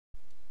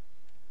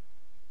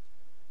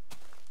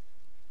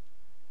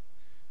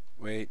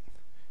Wait.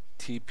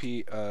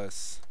 TP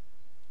us.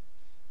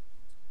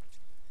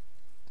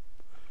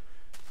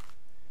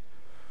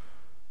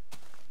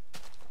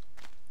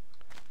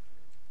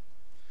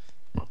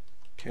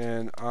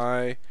 Can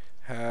I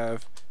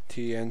have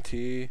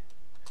TNT,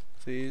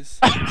 please?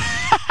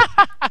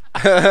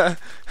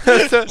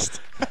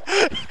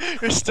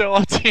 You're still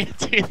on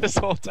TNT this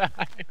whole time.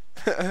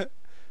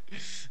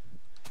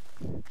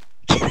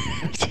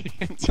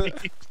 TNT,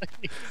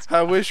 please.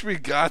 I wish we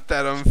got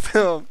that on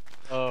film.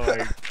 Oh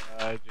my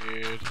god,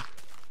 dude.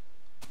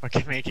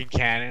 Fucking making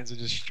cannons and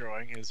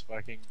destroying his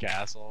fucking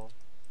castle.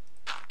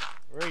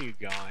 Where are you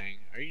going?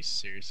 Are you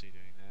seriously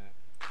doing that?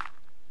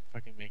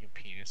 Fucking making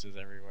penises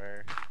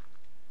everywhere.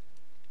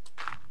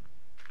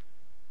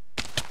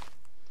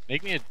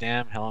 Make me a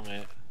damn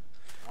helmet.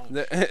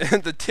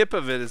 The tip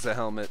of it is a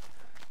helmet.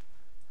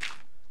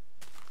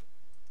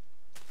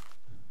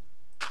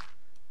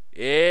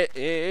 It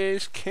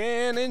is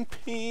cannon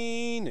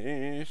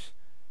penis.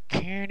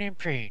 Cannon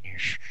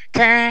penis.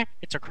 Can.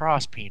 It's a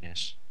cross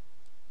penis.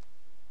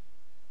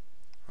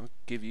 I'll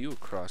give you a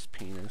cross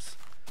penis.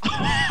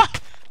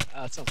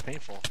 That sounds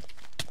painful.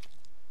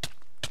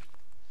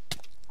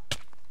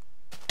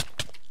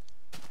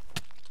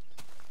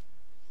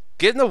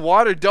 Get in the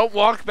water. Don't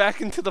walk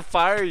back into the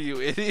fire,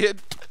 you idiot.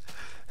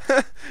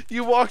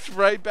 You walked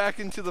right back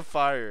into the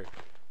fire.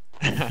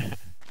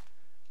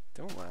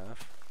 Don't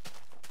laugh.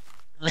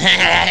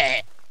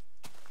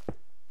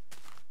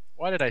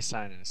 Why did I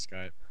sign in a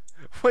Skype?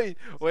 Wait.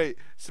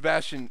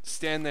 Sebastian,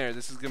 stand there.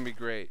 This is going to be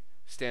great.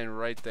 Stand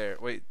right there.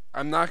 Wait,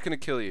 I'm not going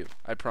to kill you.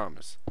 I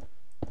promise.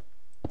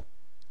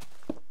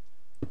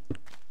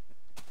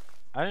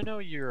 I didn't know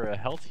your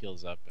health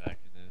heals up back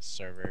in this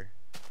server.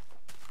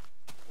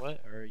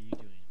 What are you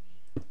doing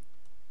to me?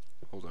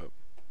 Hold up.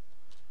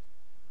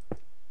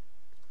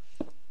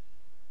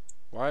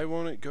 Why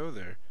won't it go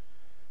there?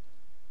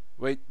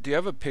 Wait, do you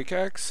have a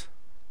pickaxe?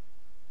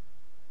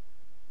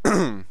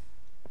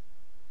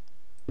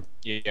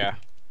 Yeah.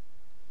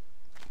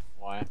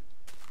 Why?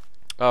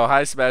 Oh,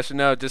 hi, Sebastian.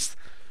 No, just...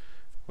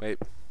 Wait.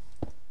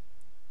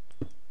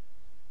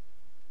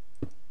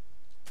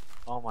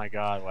 Oh my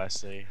god,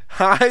 Wesley.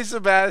 Hi,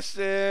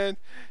 Sebastian.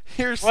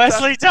 You're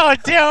Wesley,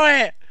 don't do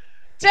it!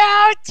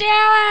 Don't do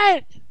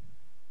it!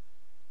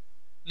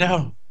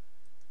 No.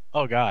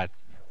 Oh god.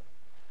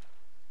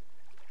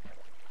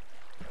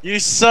 You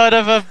son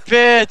of a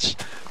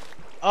bitch!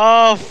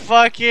 Oh,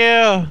 fuck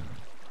you!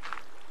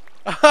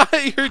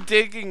 You're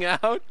digging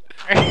out?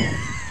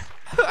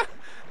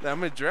 I'm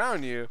gonna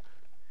drown you.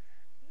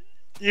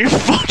 You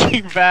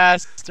fucking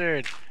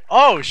bastard!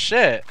 Oh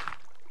shit!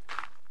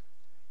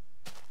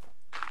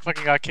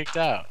 Fucking got kicked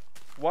out.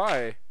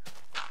 Why?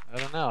 I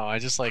don't know. I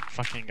just like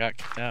fucking got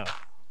kicked out.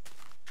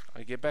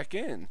 I get back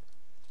in.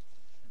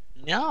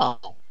 No.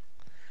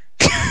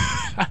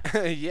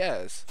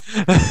 Yes.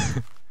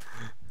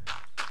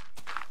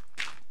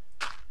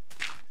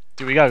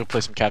 Dude, we gotta go play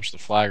some capture the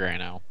flag right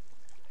now.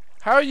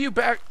 How are you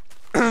back?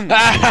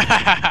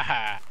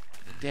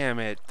 Damn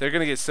it. They're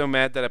gonna get so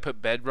mad that I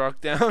put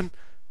bedrock down.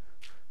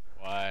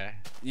 Why?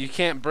 You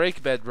can't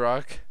break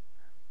bedrock.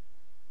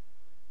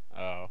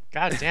 Oh.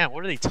 God damn,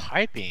 what are they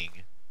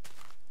typing?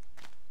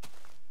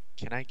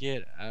 Can I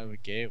get out of a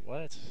gate?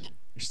 What?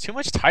 There's too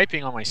much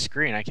typing on my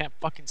screen. I can't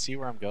fucking see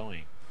where I'm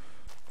going.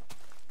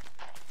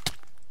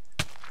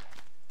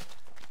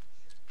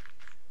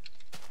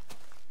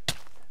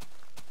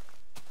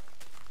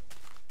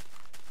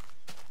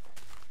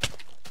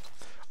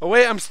 Oh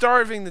wait, I'm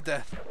starving to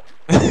death.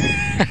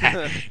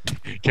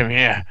 Come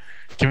here.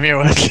 Come here,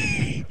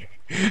 Wesley.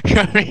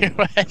 Come here,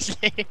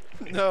 Wesley.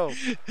 No.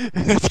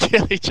 Let's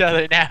kill each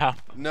other now.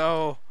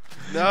 No.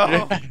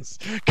 No. Yes.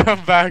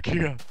 Come back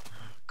here.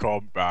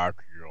 Come back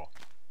here.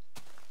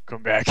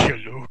 Come back here,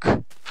 Luke.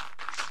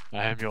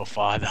 I am your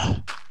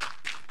father.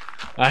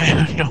 I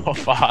am your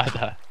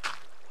father.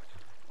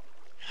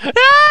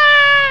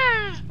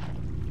 Ah!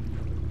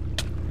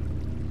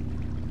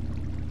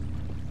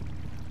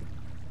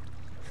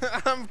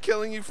 I'm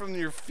killing you from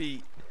your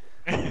feet.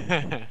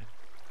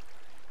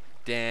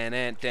 Dan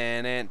it,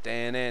 dan it,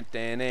 dan it,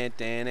 dan it,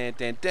 dan it,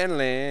 dan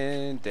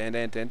dan dan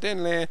dan dan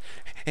dan.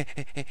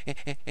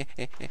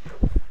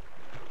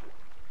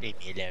 Leave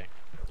me alone.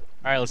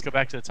 Alright, let's go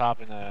back to the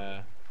top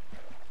and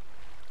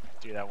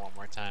do that one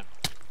more time.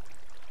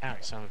 Ow, you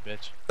son of a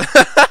bitch.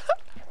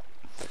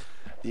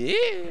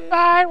 Yeah.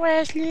 Bye,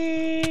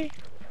 Wesley.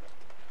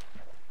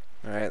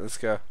 Alright, let's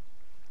go.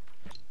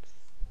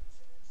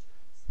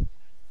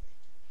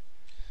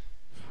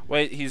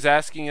 Wait, he's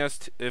asking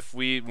us if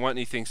we want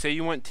anything. Say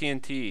you want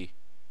TNT.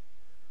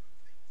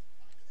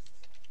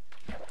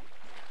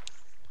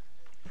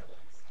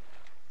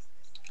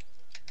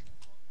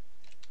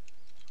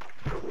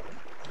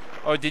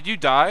 Oh, did you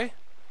die?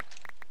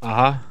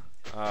 Uh-huh.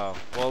 Oh,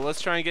 well, let's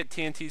try and get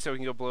TNT so we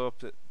can go blow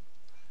up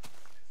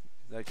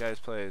that guy's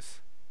place.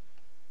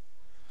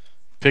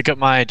 Pick up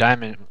my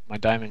diamond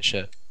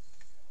shit.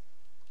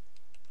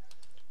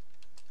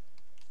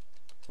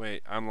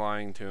 Wait, I'm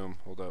lying to him.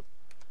 Hold up.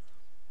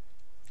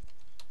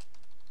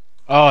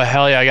 Oh,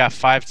 hell yeah, I got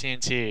 5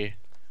 TNT.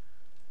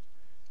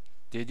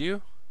 Did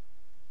you?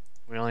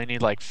 We only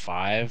need like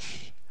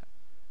 5.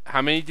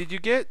 How many did you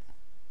get?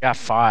 Got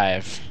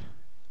 5.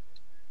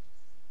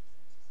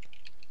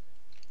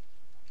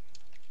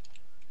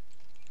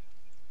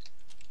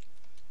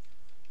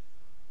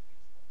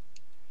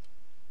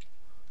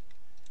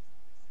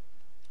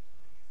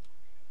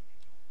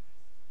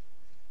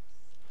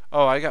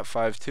 Oh, I got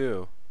 5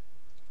 too.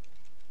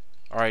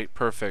 Alright,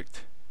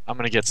 perfect. I'm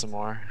gonna get some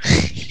more.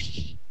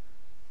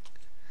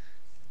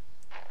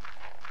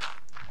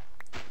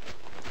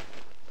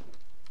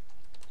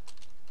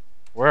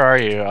 Where are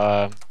you?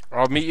 I'll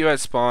meet you at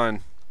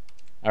spawn.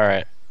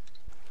 Alright.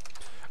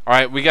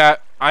 Alright,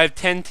 I have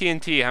 10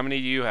 TNT. How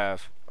many do you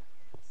have?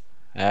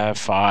 I have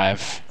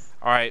 5.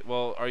 Alright,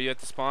 well, are you at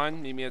the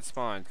spawn? Meet me at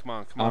spawn. Come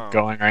on, come on. I'm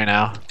going right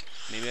now.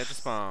 Meet me at the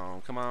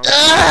spawn. Come on.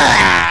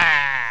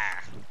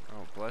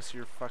 Oh, bless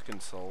your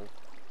fucking soul.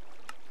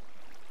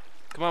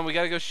 Come on, we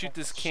gotta go shoot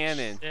this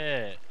cannon.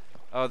 Shit.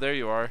 Oh, there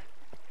you are.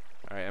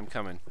 Alright, I'm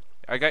coming.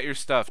 I got your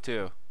stuff,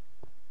 too.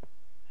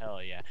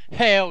 Hell yeah.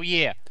 Hell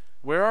yeah.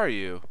 Where are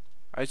you?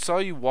 I saw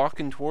you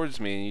walking towards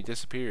me and you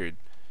disappeared.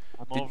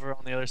 I'm over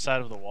on the other side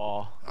of the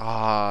wall.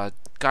 Ah,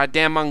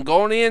 goddamn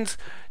Mongolians!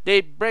 They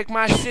break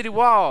my city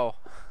wall!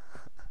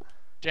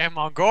 Damn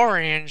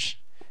Mongolians!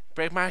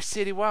 Break my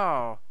city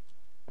wall!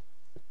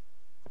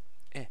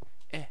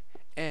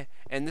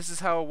 And this is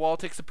how a wall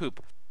takes a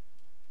poop.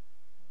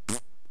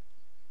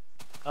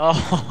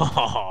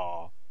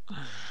 Oh.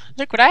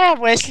 Look what I have,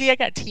 Wesley. I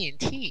got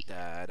TNT.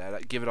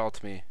 Give it all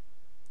to me.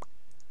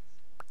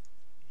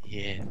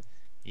 Yeah.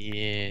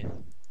 Yeah.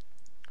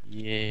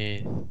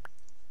 Yeah.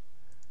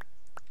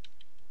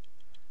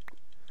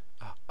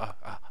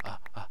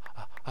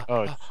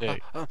 Oh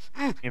shit.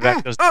 Give me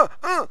back those.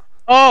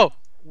 Oh!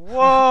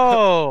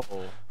 Whoa!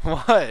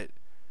 What?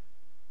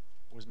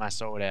 Where's my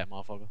sword at,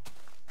 motherfucker?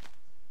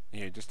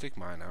 Here, just take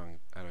mine. I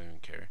don't even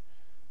care.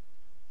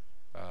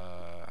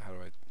 How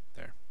do I?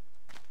 There.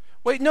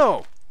 Wait,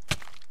 no!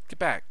 Get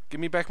back.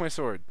 Give me back my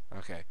sword.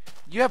 Okay.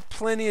 You have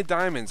plenty of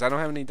diamonds. I don't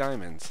have any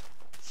diamonds.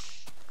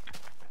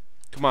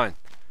 Come on.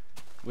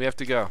 We have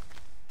to go.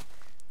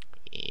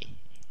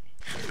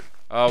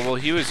 Oh, well,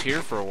 he was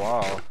here for a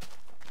while.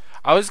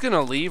 I was going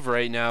to leave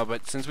right now,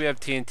 but since we have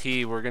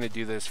TNT, we're going to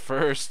do this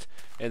first,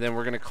 and then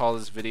we're going to call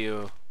this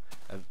video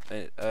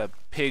a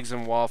Pigs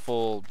and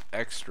Waffle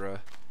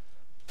Extra.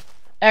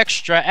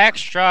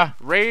 Extra.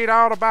 Read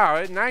all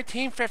about it,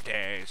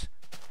 1950s.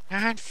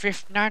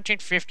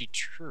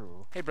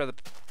 1952. Hey, brother.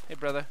 Hey,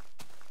 brother.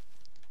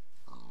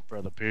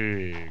 Brother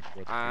Pig.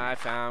 I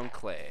found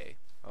clay.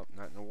 Oh,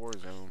 not in a war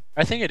zone.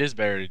 I think it is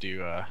better to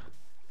do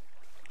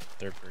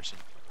third person.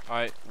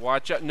 Alright,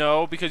 watch out.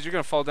 No, because you're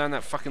going to fall down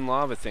that fucking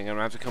lava thing. I'm going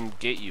to have to come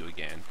get you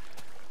again.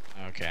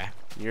 Okay.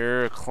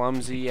 You're a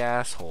clumsy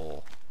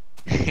asshole.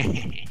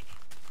 At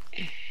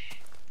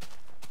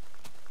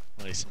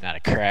least I'm not a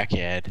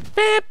crackhead.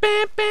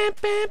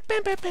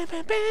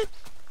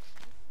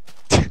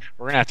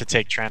 We're gonna have to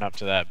take Trent up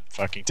to that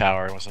fucking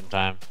tower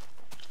sometime.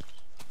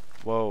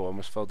 Whoa,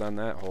 almost fell down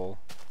that hole.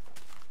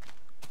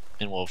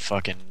 And we'll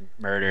fucking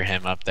murder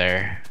him up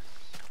there.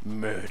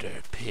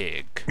 Murder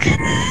pig.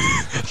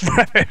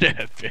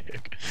 Murder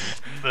pig.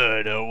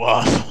 Murder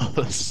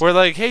waffles. We're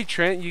like, hey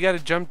Trent, you gotta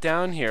jump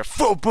down here.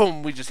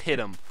 Boom, we just hit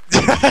him.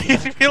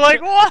 You'd be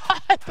like, what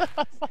the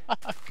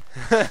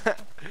fuck?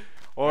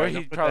 Or right,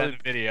 he'd put probably that in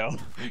the video.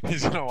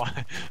 He's gonna watch.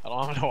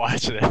 I'm gonna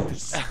watch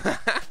this.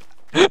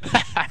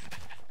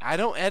 I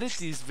don't edit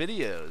these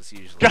videos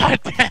usually. God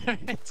damn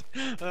it!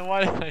 Then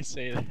why did I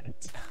say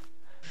that?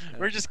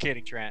 We're just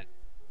kidding, Trent.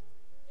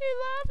 We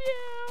love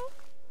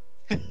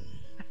you.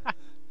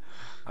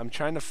 I'm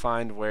trying to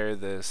find where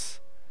this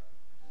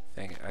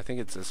thing. I think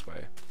it's this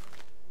way.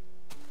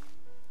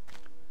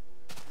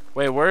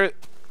 Wait, where?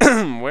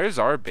 Where's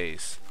our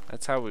base?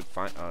 That's how we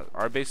find.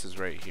 Our base is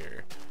right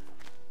here.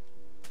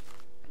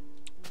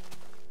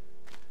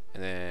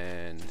 And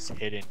then It's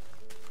hidden.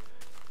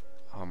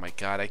 oh my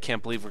god, I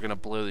can't believe we're gonna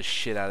blow the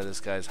shit out of this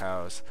guy's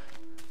house.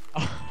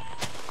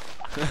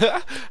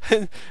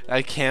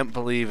 I can't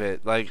believe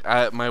it. Like,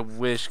 my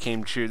wish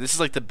came true. This is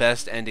like the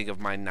best ending of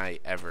my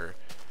night ever.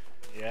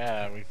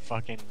 Yeah, we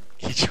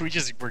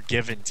just were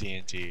given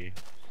TNT.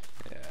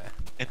 Yeah.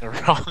 In the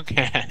wrong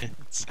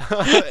hands.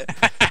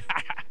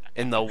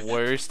 In the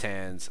worst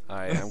hands.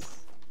 Alright,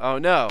 oh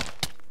no.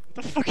 Where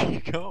the fuck are you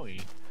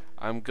going?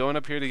 I'm going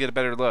up here to get a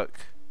better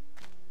look.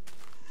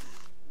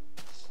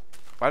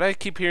 Why do I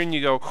keep hearing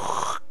you go?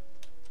 I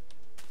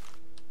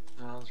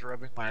was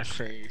rubbing my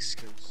face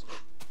because.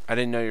 I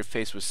didn't know your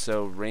face was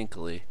so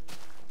wrinkly.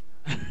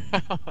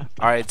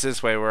 Alright, it's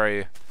this way. Where are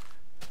you?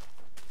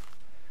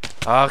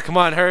 Oh, come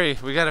on, hurry.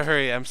 We gotta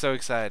hurry. I'm so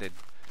excited.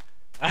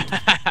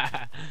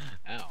 Ow.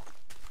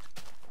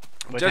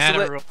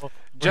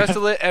 Just to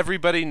let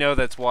everybody know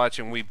that's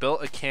watching, we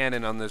built a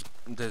cannon on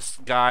this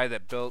guy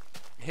that built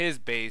his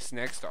base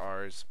next to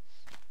ours.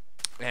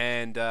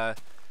 And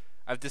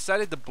I've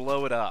decided to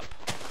blow it up.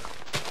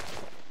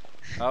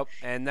 Oh,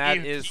 and that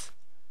is...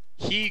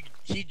 He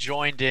He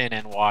joined in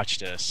and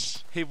watched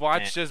us. He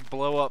watched us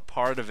blow up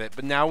part of it,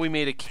 but now we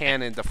made a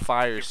cannon to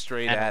fire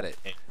straight at it.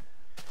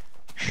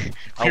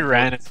 We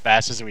ran as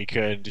fast as we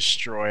could and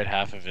destroyed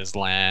half of his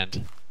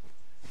land.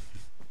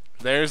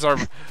 There's our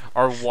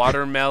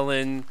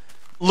watermelon.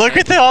 Look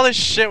at all this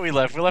shit we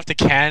left. We left a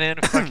cannon,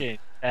 fucking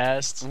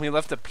chest. We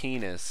left a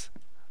penis.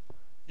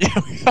 Yeah,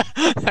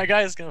 that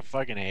guy is gonna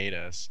fucking hate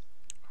us.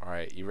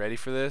 Alright, you ready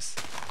for this?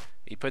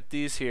 You put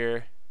these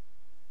here.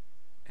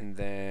 And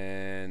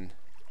then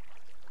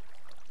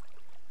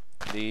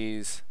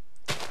these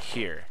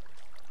here.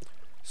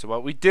 So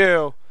what we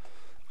do,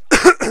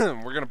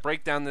 we're gonna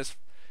break down this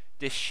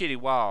shitty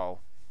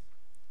wall.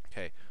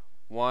 Okay,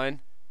 1,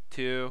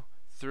 2,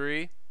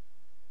 3.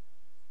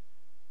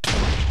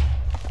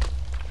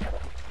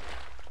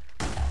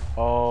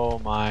 Oh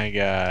my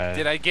god.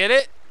 Did I get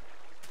it?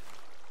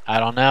 I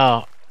don't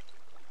know.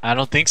 I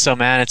don't think so,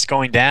 man. It's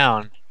going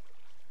down.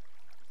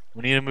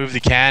 We need to move the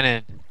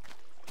cannon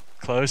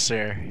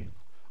closer.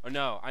 Oh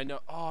no, I know.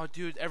 Oh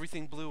dude,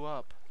 everything blew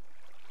up.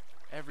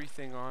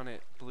 Everything on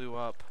it blew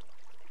up.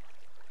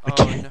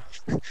 Oh no.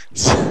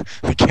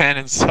 The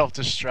cannon's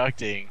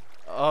self-destructing.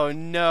 Oh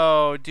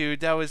no,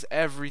 dude, that was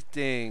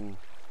everything.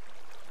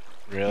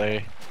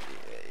 Really?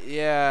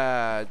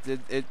 Yeah,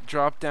 did it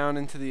drop down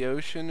into the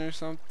ocean or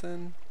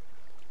something?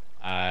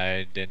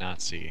 I did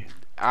not see.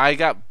 I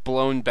got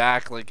blown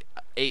back like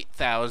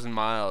 8,000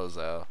 miles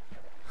though.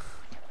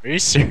 Are you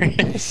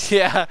serious?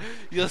 Yeah,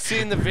 you'll see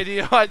in the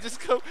video.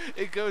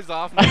 It goes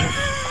off.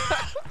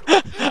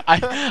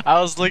 I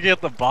was looking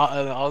at the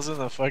bottom. I was in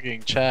the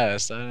fucking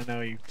chest. I didn't know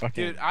you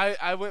fucking. Dude,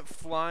 I went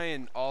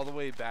flying all the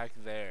way back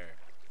there.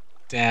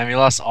 Damn, you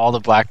lost all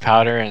the black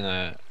powder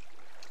and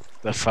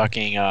the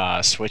fucking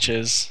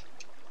switches.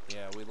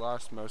 Yeah, we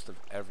lost most of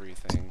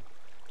everything.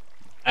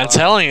 I'm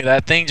telling you,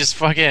 that thing just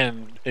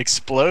fucking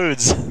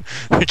explodes.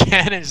 The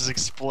cannon just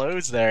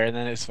explodes there, and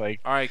then it's like.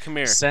 All right, come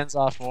here. Sends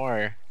off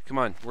more. Come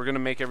on, we're gonna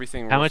make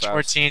everything. How real much fast.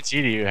 more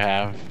TNT do you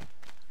have?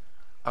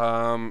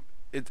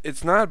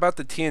 It's not about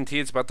the TNT.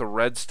 It's about the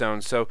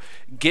redstone. So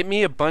get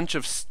me a bunch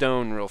of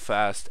stone real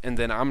fast, and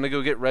then I'm gonna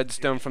go get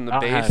redstone from the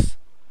base.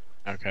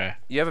 Okay.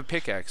 You have a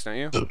pickaxe, don't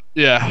you?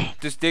 Yeah.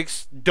 Just dig.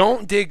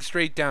 Don't dig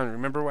straight down.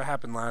 Remember what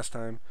happened last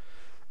time?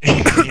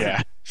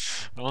 Yeah.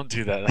 I won't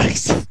do that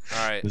next time.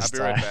 All right, I'll be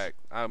right back.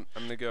 I'm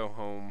gonna go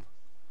home.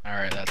 All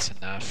right, that's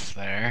enough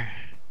there.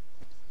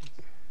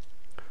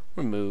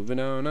 We're moving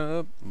on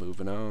up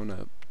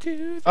to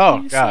the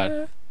Oh God!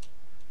 side.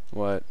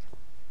 What?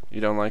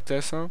 You don't like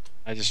that song?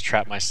 I just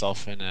trapped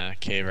myself in a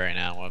cave right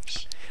now.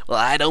 Whoops. Well,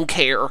 I don't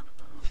care.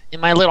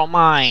 In my little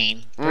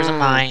mine. There's a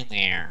mine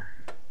there.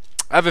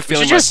 I have a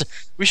feeling.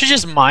 We should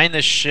just mine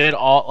this shit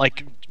all,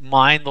 like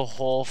mine the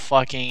whole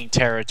fucking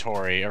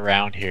territory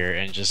around here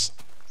and just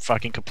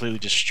fucking completely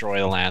destroy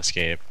the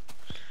landscape.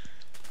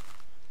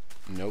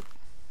 Nope.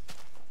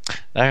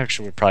 That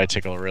actually would probably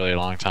take a really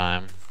long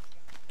time.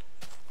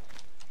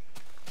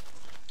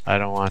 I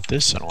don't want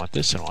this, I don't want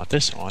this, I don't want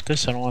this, I don't want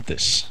this, I don't want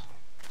this.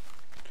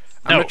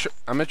 No.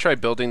 I'm gonna try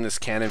building this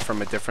cannon from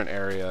a different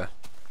area.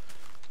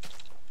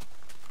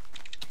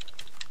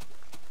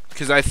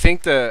 Because I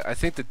think the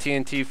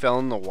TNT fell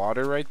in the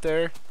water right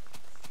there.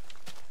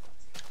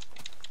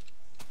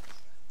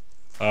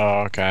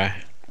 Oh, okay.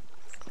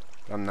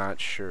 I'm not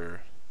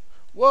sure.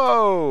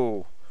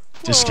 Whoa!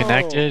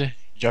 Disconnected? Whoa.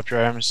 You dropped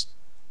your arms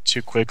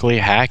too quickly.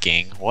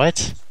 Hacking.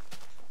 What?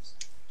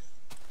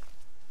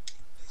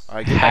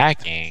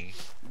 Hacking?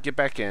 Get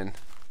back in.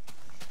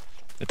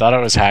 I thought I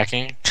was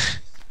hacking.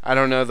 I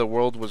don't know, the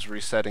world was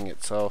resetting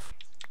itself.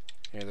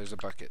 Here, there's a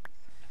bucket.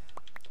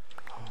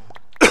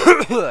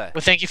 Well,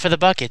 thank you for the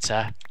bucket,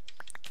 sir.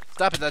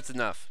 Stop it, that's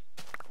enough.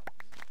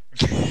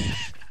 Yeah,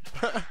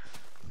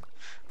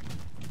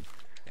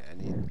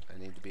 I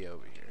need to be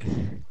over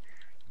here.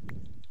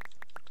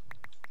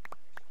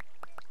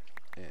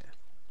 Yeah.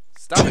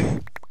 Stop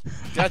it!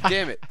 God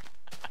damn it!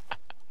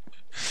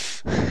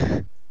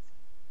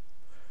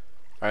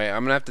 Alright,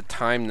 I'm gonna have to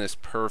time this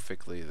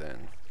perfectly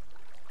then.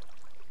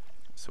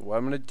 So what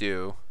I'm gonna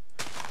do,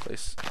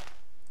 place.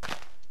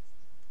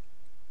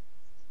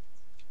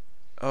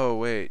 Oh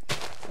wait.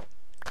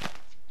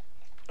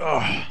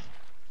 Oh.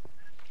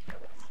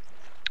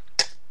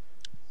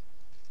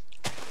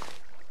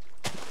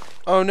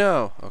 Oh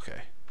no.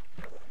 Okay.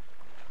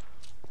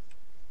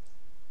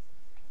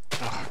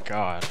 Oh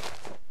God.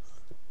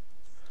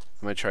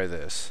 I'm gonna try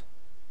this.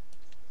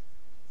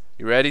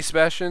 You ready,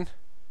 Sebastian?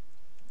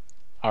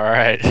 All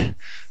right.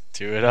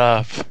 Do it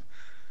up.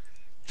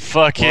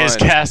 Fuck his 1,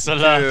 castle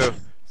 2, up.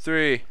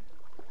 3.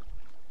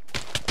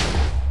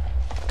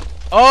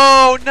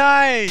 Oh,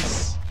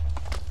 nice!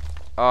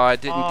 Oh, I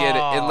didn't get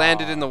it. It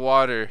landed in the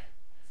water.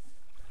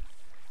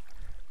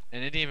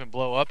 And it didn't even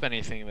blow up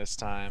anything this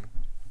time.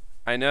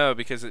 I know,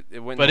 because it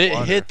went But in the it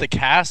water. hit the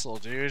castle,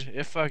 dude.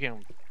 It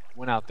fucking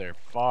went out there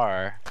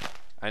far.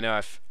 I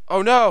know.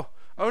 Oh no!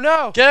 Oh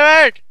no! Get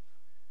back!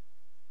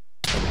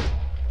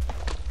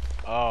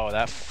 Oh,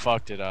 that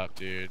fucked it up,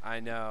 dude.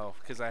 I know,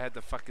 because I had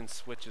the fucking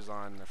switches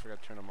on and I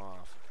forgot to turn them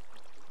off.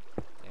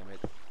 Damn it.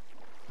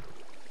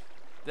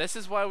 This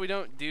is why we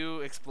don't do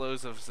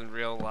explosives in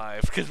real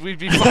life, because we'd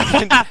be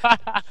fucking.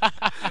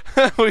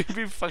 We'd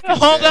be fucking.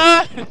 Hold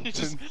dead. on! You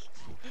just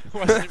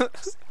wasn't even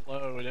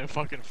explode and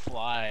fucking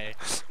fly.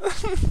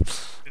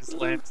 His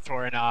lens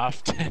torn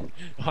off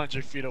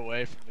 100 feet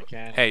away from the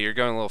cannon. Hey, you're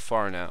going a little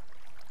far now.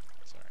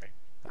 Sorry.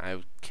 I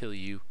would kill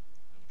you.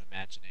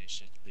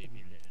 Imagination. Leave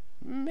me alone.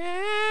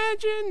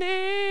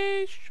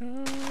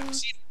 Imagination. I've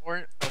seen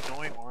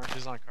annoying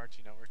oranges on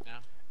Cartoon Network now.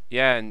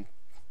 Yeah, and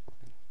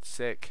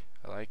sick.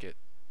 I like it.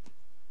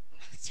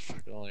 It's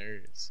fucking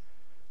hilarious.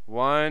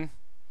 1,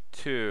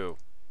 2.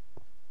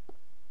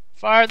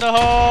 Fire in the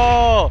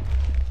hole!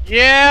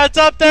 Yeah, it's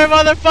up there,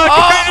 motherfucker!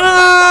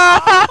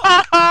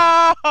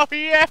 Oh,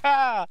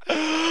 yeah!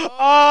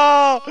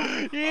 Oh,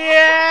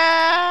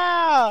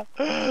 yeah!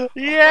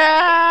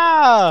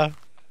 Yeah!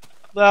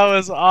 That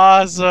was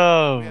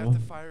awesome! We have to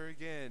fire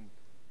again.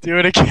 Do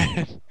it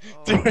again.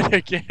 Oh. Do it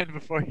again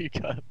before he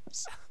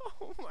comes.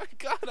 Oh my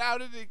god, how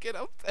did it get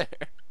up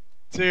there?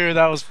 Dude,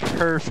 that was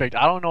perfect.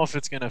 I don't know if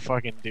it's gonna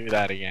fucking do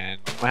that again.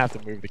 We might have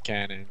to move the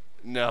cannon.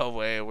 No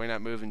way, we're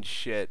not moving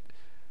shit.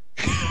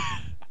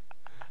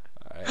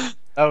 Alright.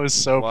 That was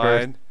so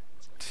perfect. 1,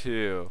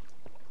 2.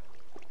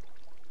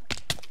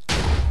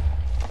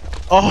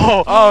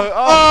 Oh!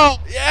 Oh!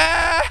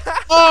 Yeah!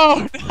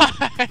 Oh,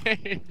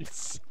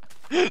 nice!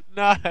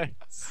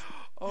 Nice!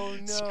 Oh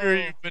no! Screw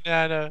you,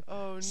 banana.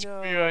 Oh no!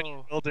 Screw you and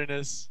your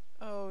wilderness.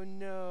 Oh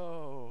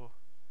no!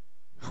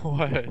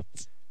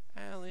 What?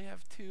 I only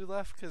have 2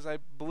 left because I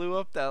blew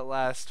up that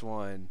last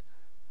one.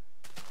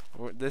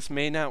 This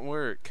may not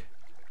work.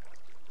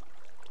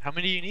 How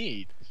many do you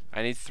need?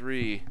 I need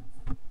 3.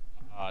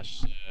 Oh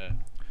shit.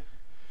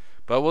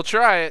 But we'll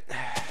try it.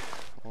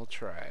 We'll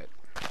try it.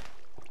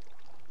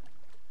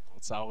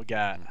 That's all we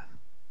got.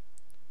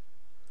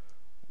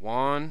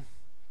 1,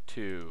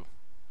 2.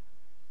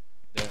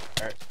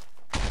 There.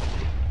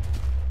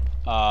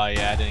 Oh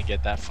yeah, I didn't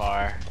get that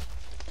far.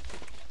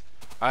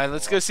 Alright,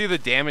 let's go see the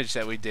damage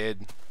that we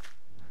did.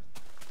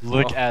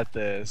 Look at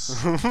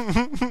this.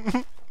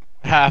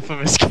 Half of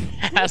his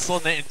castle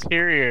in the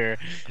interior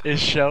is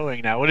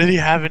showing now. What did he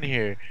have in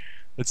here?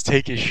 Let's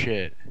take his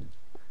shit.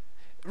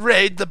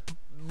 Raid the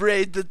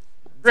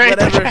Right,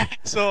 whatever. the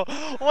castle.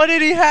 What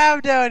did he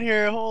have down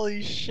here?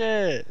 Holy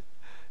shit.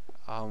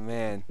 Oh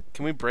man,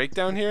 can we break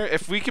down here?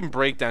 If we can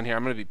break down here,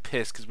 I'm gonna be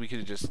pissed because we could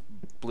have just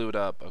blew it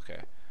up.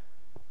 Okay.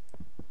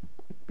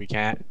 We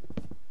can't.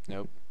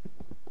 Nope.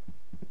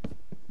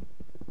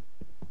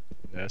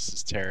 This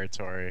is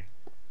territory.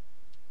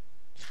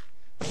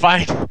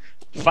 Find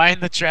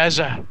the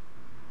treasure.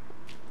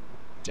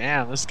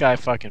 Damn, this guy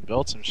fucking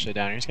built some shit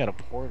down here. He's got a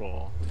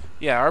portal.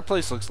 Yeah, our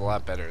place looks a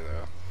lot better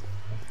though.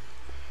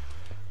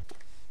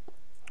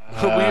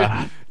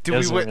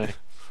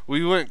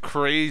 We went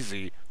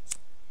crazy.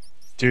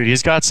 Dude,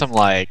 he's got some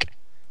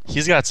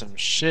some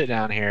shit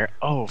down here.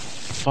 Oh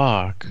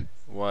fuck.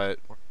 What?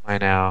 Where am I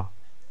now?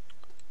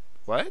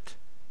 What?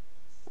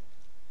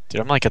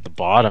 Dude, I'm like at the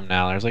bottom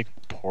now. There's like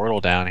a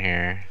portal down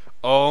here.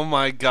 Oh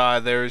my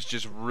god, there is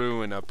just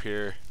ruin up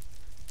here.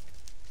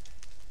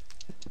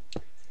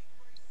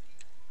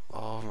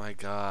 Oh my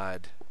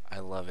god, I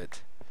love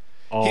it.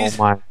 Oh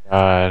my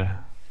god.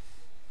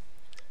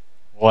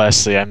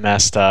 Wesley, I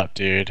messed up,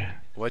 dude.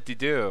 What'd you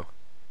do?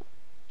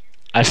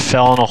 I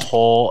fell in a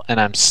hole and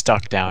I'm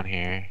stuck down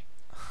here.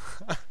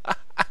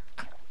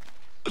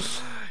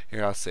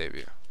 Here, I'll save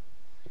you.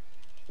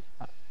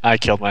 I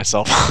killed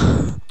myself.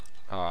 Oh,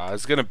 I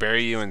was gonna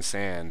bury you in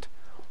sand.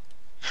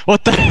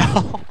 What the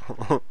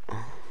hell?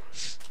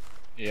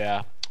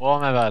 Yeah. Well,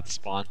 I'm about to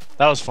spawn.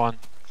 That was fun.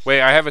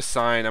 Wait, I have a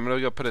sign. I'm gonna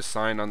go put a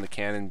sign on the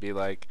cannon and be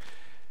like,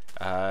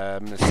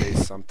 I'm gonna say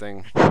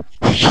something.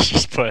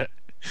 Just put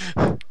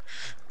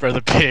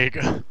Brother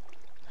Pig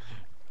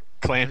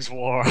claims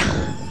war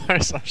or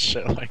some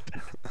shit like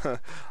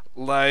that.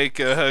 Like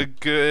a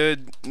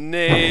good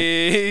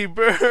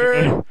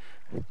neighbor.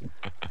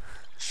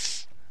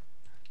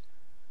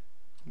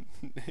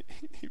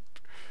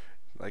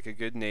 Like a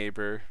good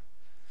neighbor.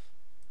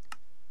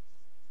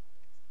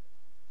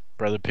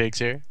 Brother Pig's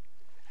here.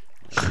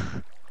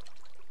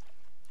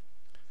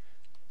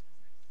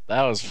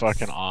 That was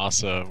fucking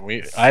awesome.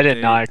 I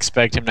did not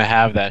expect him to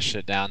have that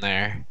shit down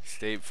there.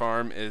 State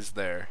Farm is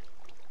there.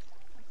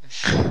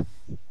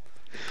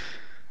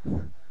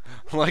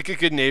 Like a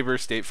good neighbor,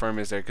 State Farm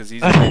is there because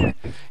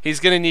he's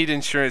gonna need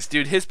insurance,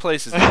 dude. His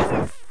place is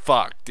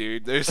fucked,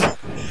 dude. There's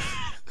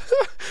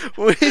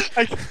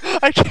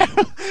I can't,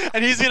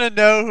 and he's gonna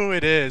know who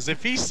it is.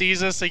 If he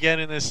sees us again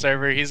in this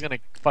server, he's gonna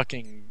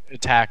fucking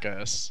attack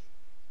us.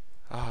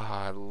 Oh,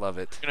 I love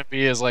it. We're gonna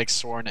be his like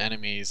sworn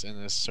enemies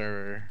in this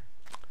server.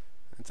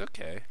 It's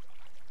okay.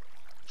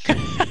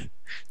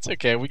 It's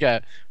okay. We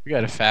got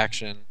a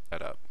faction.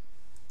 Shut up.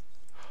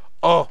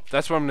 Oh,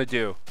 that's what I'm gonna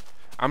do.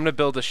 I'm gonna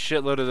build a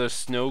shitload of those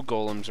snow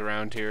golems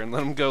around here and let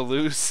them go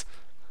loose.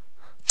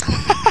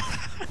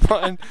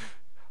 Fun.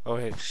 Oh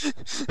wait.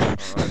 Oh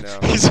no.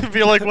 He's gonna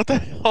be like, what the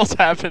hell's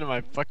happened to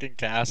my fucking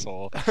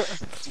castle?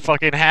 It's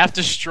fucking half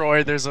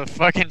destroyed. There's a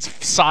fucking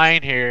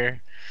sign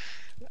here.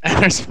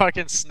 And there's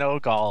fucking snow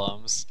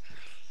golems.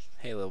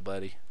 Hey, little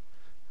buddy.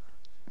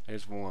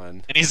 There's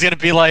one. And he's gonna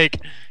be like,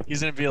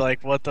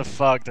 what the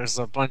fuck? There's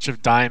a bunch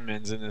of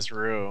diamonds in this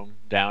room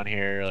down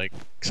here. Like,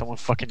 someone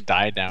fucking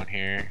died down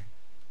here.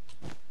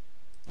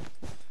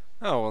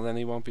 Oh, well then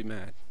he won't be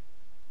mad.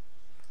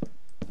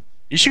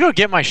 You should go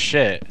get my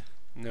shit.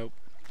 Nope.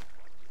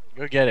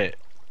 Go get it.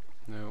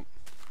 Nope.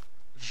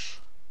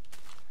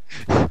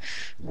 I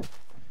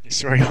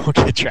swear you won't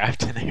get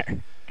trapped in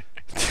there.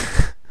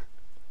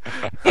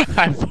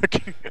 I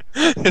fucking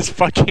this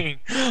fucking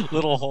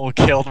little hole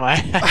killed my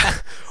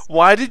ass.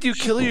 Why did you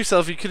kill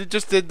yourself? You could have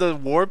just did the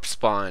warp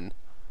spawn.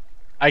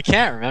 I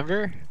can't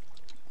remember.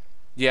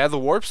 Yeah, the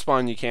warp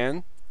spawn you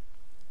can.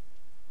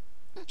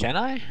 Can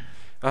I?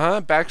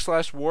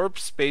 / warp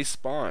space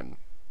spawn.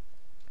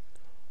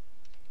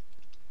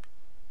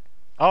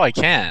 Oh, I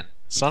can.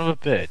 Son of a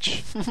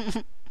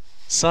bitch.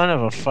 Son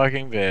of a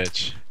fucking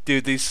bitch.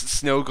 Dude, these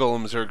snow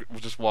golems are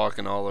just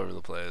walking all over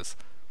the place.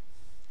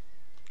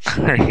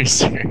 Are you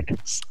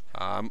serious?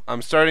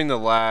 I'm starting to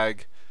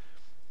lag.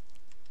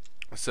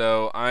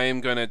 So I'm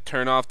going to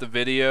turn off the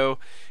video.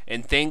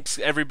 And thanks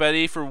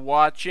everybody for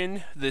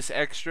watching this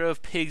extra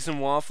of Pigs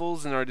and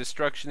Waffles and our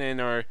destruction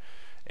and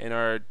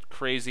our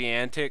crazy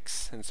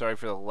antics. And sorry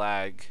for the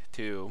lag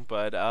too.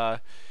 But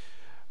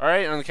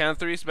alright, on the count of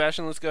 3,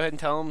 Sebastian, let's go ahead and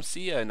tell him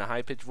see ya in a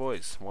high-pitched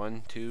voice.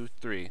 1, 2,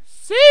 3.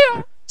 See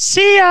ya!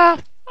 See ya!